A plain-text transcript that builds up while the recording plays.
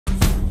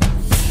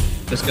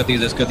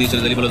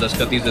जल्दी बोलो 10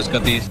 का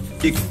 30।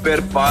 एक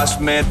पैर पास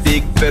में,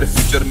 एक पैर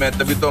फ्यूचर में,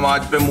 तभी तो हम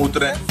आज पे मूत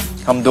रहे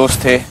हैं। हम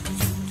दोस्त थे,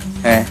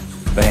 हैं,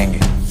 रहेंगे।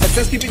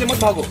 सक्सेस के पीछे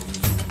मत भागो,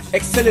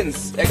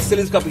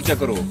 एक्सेलेंस का पीछा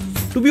करो।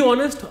 To be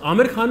honest,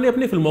 Aamir Khan ने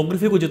अपनी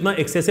फिल्मोग्राफी को जितना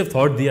एक्सेसिव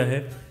थॉट दिया है,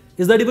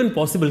 इज दैट इवन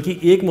पॉसिबल कि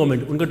एक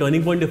मोमेंट उनका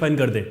टर्निंग पॉइंट डिफाइन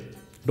कर दे?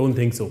 Don't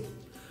think so.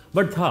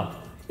 बट था,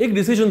 एक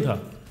डिसीजन था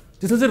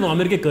जिसने सिर्फ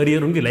आमिर के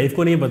करियर, उनकी लाइफ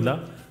को नहीं बदला,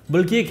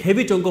 बल्कि एक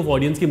हेवी चंक ऑफ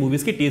ऑडियंस की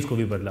मूवीज के टेस्ट को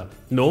भी बदला।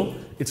 नो,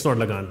 इट्स नॉट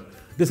लगान।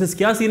 दिस इज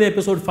क्या सीन है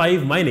एपिसोड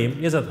 5, माय नेम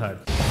इज अथार।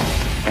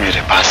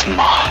 मेरे पास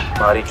माल,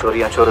 हमारी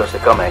चोरियां चोरों से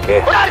कम है के?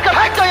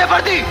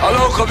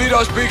 Hello Kabir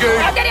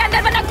speaking. तेरे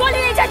अंदर वरना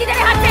गोली नहीं जाती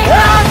तेरे हाथ से।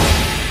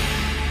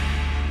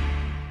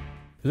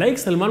 Like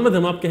Salman में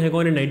धमाके हैं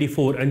कौन in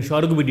 94 and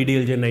Shahrukh भी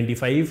DDLJ in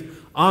 95,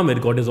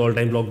 Aamir got his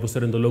all-time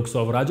blockbuster in the looks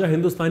of Raja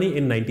Hindustani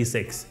in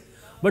 96.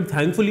 But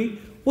thankfully,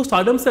 वो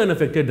stardom से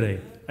unaffected रहे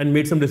and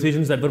made some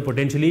decisions that were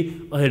potentially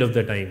ahead of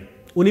their time.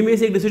 उन्हीं में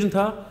से एक decision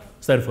था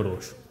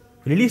Sarfarosh.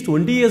 Released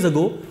 20 years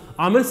ago,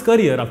 Aamir's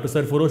career after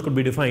Sarfarosh could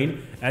be defined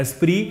as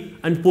pre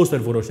and post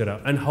Sarfarosh era.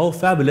 And how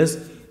fabulous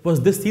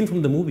was this scene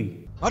from the movie?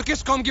 और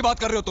किस कौम की बात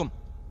कर रहे हो तुम?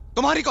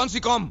 तुम्हारी कौन सी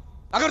कौम?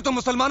 अगर तुम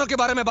मुसलमानों के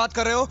बारे में बात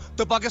कर रहे हो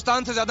तो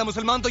पाकिस्तान से ज्यादा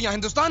मुसलमान तो यहाँ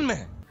हिंदुस्तान में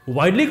है।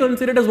 Widely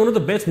considered as one of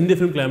the best Hindi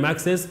film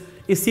climaxes,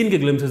 इस scene के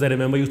glimpses I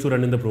remember used to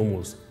run in the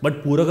promos.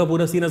 But पूरा का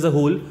पूरा scene as a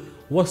whole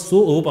was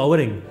so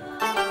overpowering.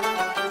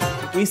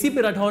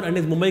 ACP Rathod and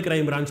his Mumbai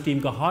crime branch team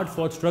का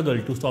hard-fought struggle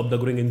to stop the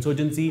growing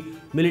insurgency,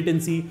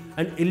 militancy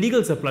and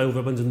illegal supply of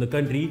weapons in the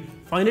country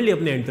finally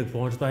अपने end तक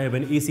पहुंचता है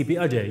when ACP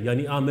Ajay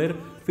यानी Aamir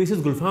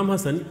faces Gulfam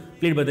Hasan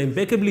played by the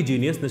impeccably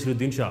genius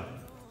Naseeruddin Shah.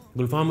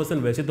 गुलफाम हसन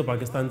वैसे तो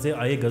पाकिस्तान से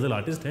आए गजल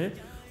आर्टिस्ट हैं,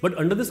 but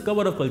under this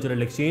cover of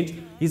cultural exchange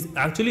he is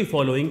actually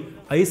following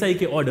ISI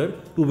के order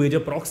two ways a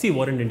proxy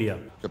war in India.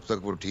 जब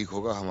तक वो ठीक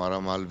होगा हमारा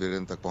माल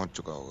वीरेन तक पहुंच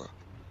चुका होगा।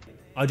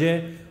 Ajay,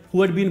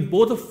 who had been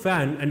both a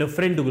fan and a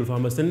friend to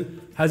Gulfam Hasan,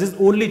 has his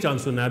only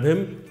chance to nab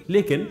him,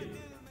 लेकिन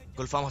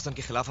गुलफाम हसन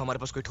के खिलाफ हमारे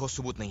पास कोई ठोस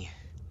सबूत नहीं है,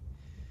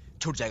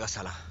 छूट जाएगा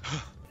साला।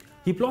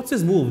 he plots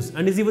his moves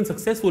and is even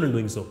successful in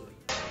doing so.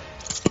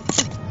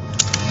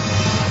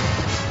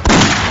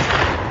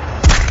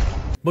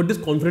 But this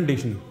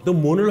confrontation, the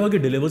monologue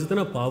it delivers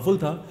इतना पावरफुल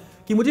था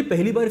कि मुझे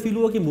पहली बार फील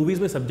हुआ कि मूवीज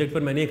में सब्जेक्ट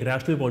पर मैंने एक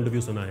रैशनल पॉइंट ऑफ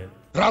व्यू सुना है।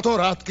 रातों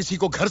रात किसी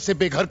को घर से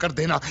बेघर कर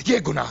देना ये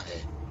गुनाह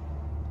है,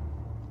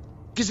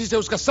 किसी से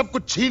उसका सब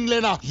कुछ छीन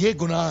लेना ये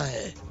गुनाह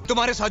है।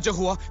 तुम्हारे साथ जो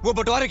हुआ वो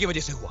बंटवारे की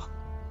वजह से हुआ,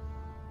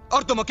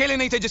 और तुम अकेले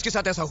नहीं थे जिसके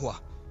साथ ऐसा हुआ।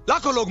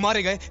 लाखों लोग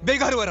मारे गए,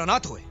 बेघर हुए,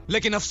 अनाथ हुए।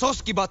 लेकिन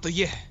अफसोस की बात तो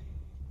ये है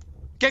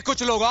कि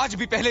कुछ लोग आज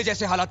भी पहले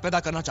जैसे हालात पैदा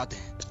करना चाहते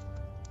हैं,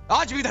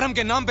 आज भी धर्म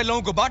के नाम पे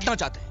लोगों को बांटना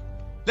चाहते हैं,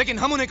 लेकिन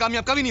हम उन्हें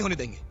कामयाब कभी नहीं होने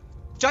देंगे,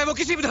 चाहे वो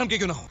किसी भी धर्म के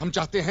क्यों ना हो। हम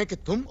चाहते हैं कि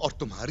तुम और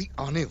तुम्हारी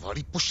आने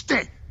वाली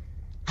पुश्तें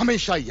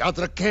हमेशा याद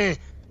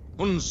रखें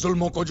उन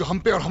जुल्मों को जो हम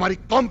पे और हमारी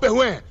कौम पे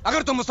हुए हैं।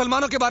 अगर तुम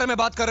मुसलमानों के बारे में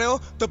बात कर रहे हो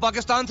तो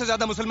पाकिस्तान से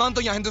ज्यादा मुसलमान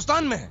तो यहाँ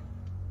हिंदुस्तान में है।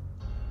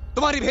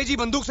 तुम्हारी भेजी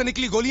बंदूक से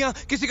निकली गोलियां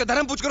किसी का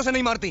धर्म पूछकर से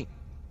नहीं मारती,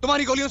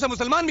 तुम्हारी गोलियों से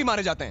मुसलमान भी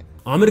मारे जाते हैं।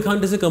 आमिर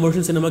खान जैसे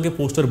कमर्शियल सिनेमा के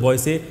पोस्टर बॉय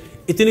से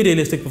इतनी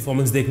रियलिस्टिक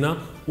परफॉर्मेंस देखना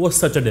वो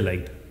सच अ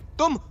डिलाइट।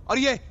 तुम और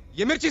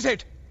ये मिर्ची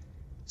सेठ,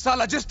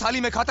 साला जिस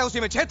थाली में खाता है उसी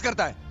में छेद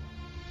करता है।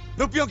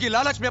 रुपयों की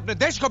लालच में अपने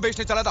देश को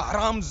बेचने चला था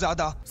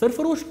हरामजादा।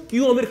 सरफरोश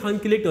क्यों आमिर खान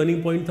के लिए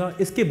टर्निंग पॉइंट था,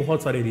 इसके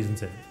बहुत सारे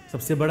रीजंस हैं।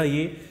 सबसे बड़ा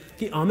ये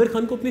कि आमिर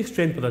खान को अपनी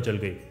स्ट्रेंथ पता चल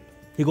गई।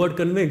 ही गॉट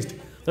कन्विंस्ड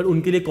दैट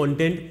उनके लिए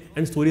कंटेंट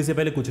एंड स्टोरी से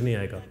पहले कुछ नहीं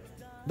आएगा।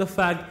 The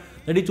fact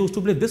that he chose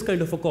to play this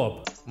kind of a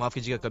cop, माफ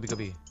कीजिएगा,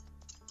 कभी-कभी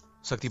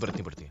सख्ती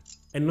बरतनी पड़ती है,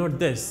 and not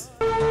this,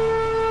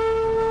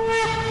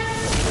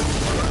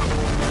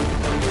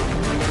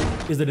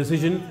 is the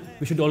decision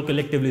we should all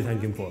collectively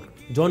thank him for.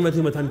 John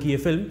Matthew मथान की ये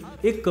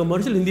फिल्म एक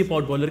कमर्शियल हिंदी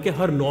पॉट बॉलर के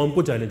हर नॉर्म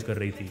को चैलेंज कर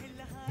रही थी।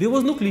 There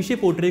was no cliche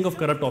portraying of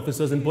corrupt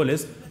officers in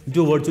police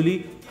जो virtually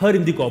हर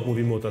Hindi corp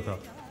movie में होता था।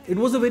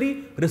 It was a very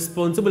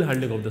responsible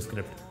handling of the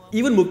script.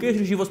 Even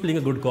Mukesh Rishi was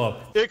playing a good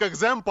cop. एक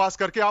exam पास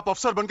करके आप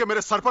अफसर बनके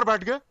मेरे सर पर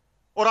बैठ गए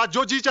और आज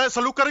जो जी चाहे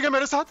सलूक करेंगे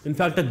मेरे साथ। In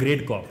fact, a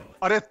great cop.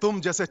 अरे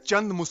तुम जैसे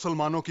चंद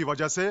मुसलमानों की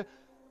वजह से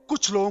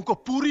कुछ लोगों को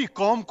पूरी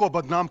कौम को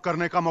बदनाम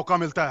करने का मौका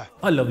मिलता है।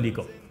 A lovely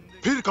cop.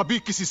 फिर कभी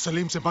किसी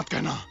सलीम से मत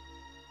कहना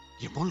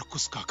ये मुल्क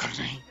उसका घर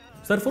नहीं।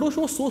 Sarfarosh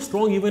was so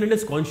strong even in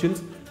his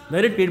conscience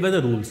that it played by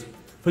the rules.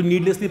 Film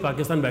needlessly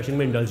Pakistan bashing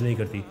में इंडल्ज नहीं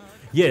करती।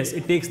 Yes,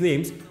 it takes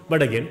names,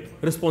 but again,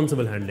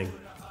 responsible handling.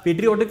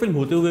 Patriotic film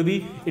होते हुए भी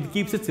it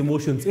keeps its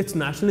emotions, its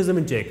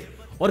nationalism in check,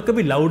 और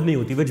कभी loud नहीं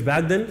होती, which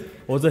back then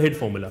was a hit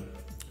formula.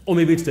 Or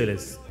maybe it still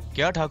is.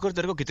 क्या ठाकुर,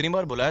 तेरे को कितनी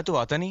बार बुलाया तू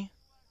आता नहीं?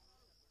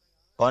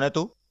 कौन है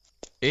तू?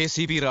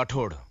 ACP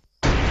Rathore.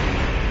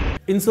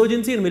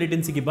 Insurgency and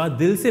militancy की बात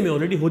दिल से मैं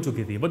ऑलरेडी हो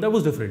चुकी थी, but that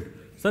was different.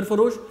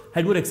 Sarfarosh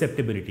had more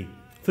acceptability.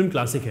 Film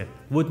classic है,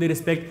 वो इतनी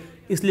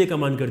रिस्पेक्ट इसलिए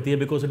कमांड करती है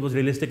because it was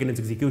realistic in its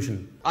execution.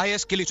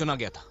 IAS के लिए चुना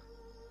गया था,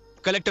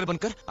 कलेक्टर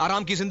बनकर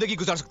आराम की जिंदगी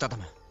गुजार सकता था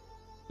मैं,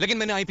 लेकिन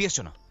मैंने आईपीएस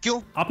चुना। क्यों?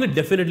 आपने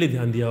डेफिनेटली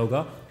ध्यान दिया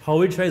होगा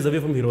how it shies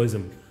away from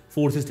heroism.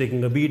 Forces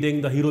taking a beating,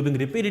 the hero being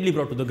repeatedly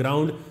brought to the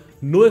ground,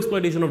 no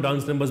exploitation of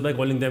dance numbers by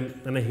calling them,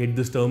 and I hate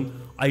this term,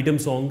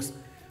 item songs,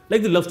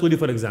 like the love story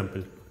for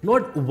example.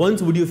 Not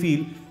once would you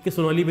feel कि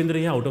सोनाली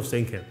बेंद्रे यहाँ out of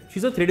sync है.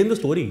 She's a thread in the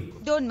story.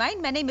 Don't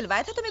mind, मैंने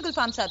मिलवाया था तुम्हें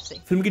गुलफाम साहब से.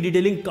 Film की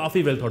detailing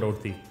काफी well thought out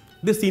थी.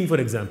 This scene, for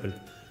example.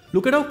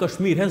 Look at how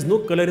Kashmir has no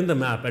color in the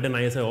map at an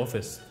ISI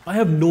office. I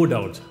have no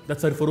doubt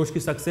that Sarfarosh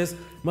की success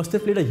must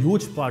have played a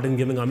huge part in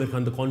giving Aamir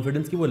Khan the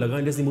confidence कि वो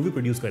लगान जैसी movie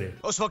produce करे.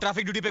 उस वक्त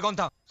traffic duty पे कौन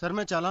था? सर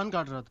मैं चालान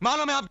काट रहा था.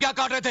 मालूम है आप क्या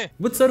काट रहे थे?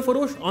 With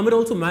Sarfarosh, Aamir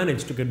also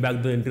managed to get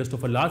back the interest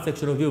of a large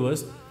section of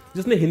viewers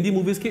जिसने हिंदी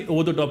मूवीज के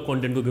ओवर द टॉप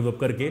कंटेंट को गिव अप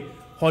करके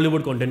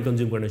हॉलीवुड कंटेंट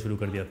कंज्यूम करना शुरू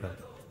कर दिया था.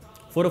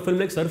 For a film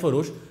like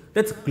Sarfarosh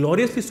that's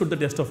gloriously stood the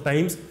test of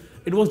times,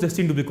 it was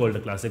destined to be called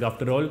a classic.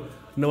 After all,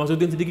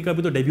 Nawazuddin Siddiqui का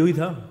भी तो डेब्यू ही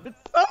था.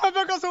 मैं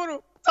बेकसूर हूं.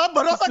 आप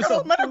भरोसा करो,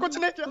 मैंने कुछ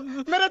नहीं किया.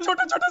 मेरे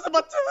छोटे-छोटे से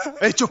बच्चे हैं.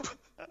 ए चुप.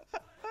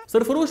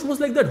 Sarfarosh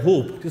was like that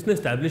hope जिसने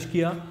establish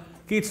किया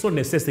कि it's not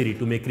necessary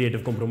to make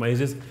creative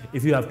compromises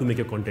if you have to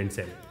make your content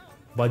sell.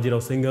 Bajirao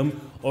Singham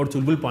और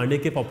चुलबुल पांडे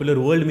के पॉपुलर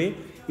वर्ल्ड में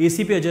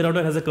ACP Ajay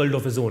router has a cult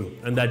of his own,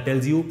 and that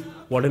tells you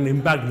what an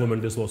impact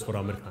moment this was for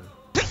Aamir Khan.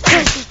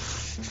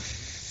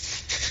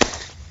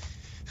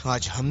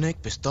 आज हमने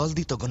एक पिस्तौल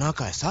दी तो गुनाह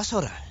का एहसास हो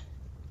रहा है,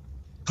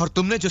 और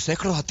तुमने जो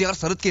सैकड़ों हथियार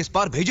सरहद के इस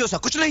पार भेजे उसका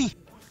कुछ नहीं.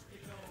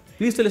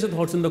 Please tell us your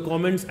thoughts in the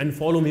comments and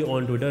follow me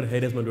on Twitter.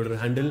 Here is my Twitter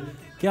handle.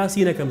 क्या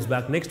scene comes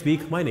back next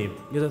week. My name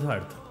is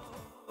Atharth.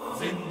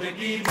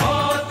 जिंदगी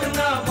मौत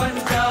ना बन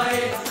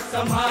जाए,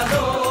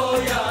 संभालो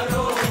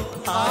यारो.